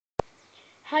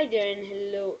Hi there and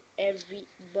hello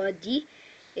everybody.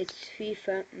 It's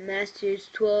FIFA Masters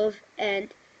 12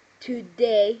 and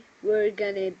today we're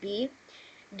gonna be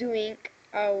doing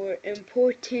our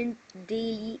important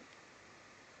daily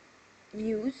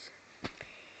news,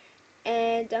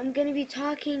 and I'm gonna be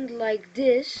talking like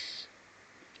this,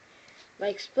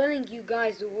 like spelling you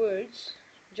guys the words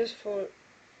just for a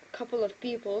couple of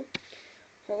people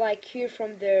who like hear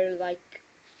from their like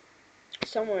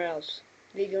somewhere else.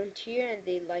 They don't hear and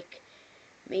they like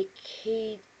make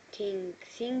hating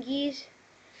thingies,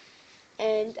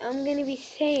 and I'm gonna be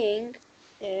saying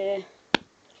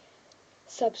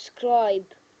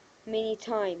subscribe many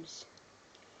times.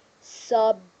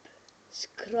 Subscribe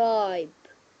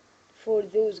for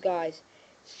those guys.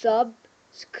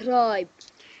 Subscribe.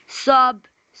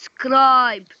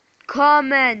 Subscribe.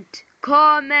 Comment.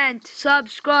 Comment.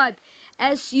 Subscribe.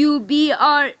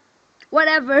 SUBR.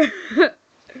 Whatever.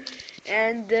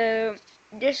 And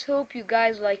just hope you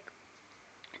guys like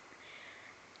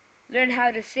learn how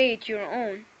to say it your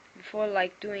own before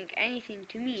like doing anything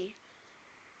to me,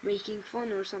 making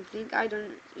fun or something. I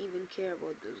don't even care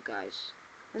about those guys.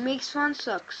 Who makes fun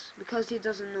sucks because he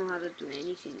doesn't know how to do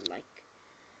anything like.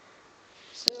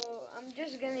 So I'm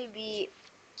just gonna be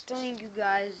telling you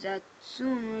guys that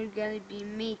soon we're gonna be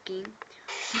making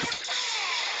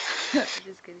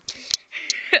just kidding.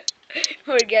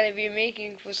 We're gonna be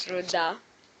making Fusroda.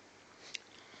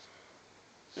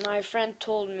 My friend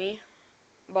told me,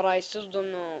 but I still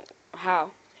don't know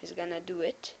how he's gonna do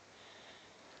it.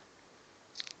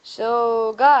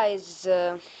 So guys,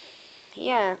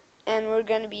 yeah, and we're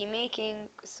gonna be making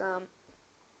some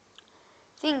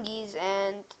thingies,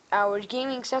 and our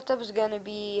gaming setup is gonna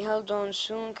be held on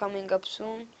soon, coming up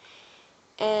soon.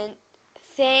 And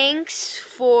thanks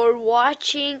for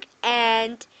watching,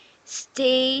 and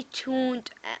stay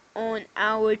tuned on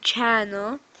our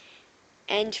channel,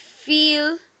 and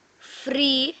feel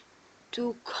free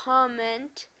to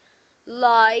comment,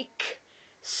 like,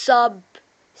 subscribe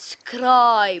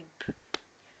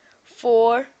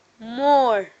for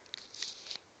more.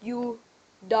 You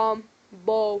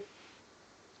dumbo.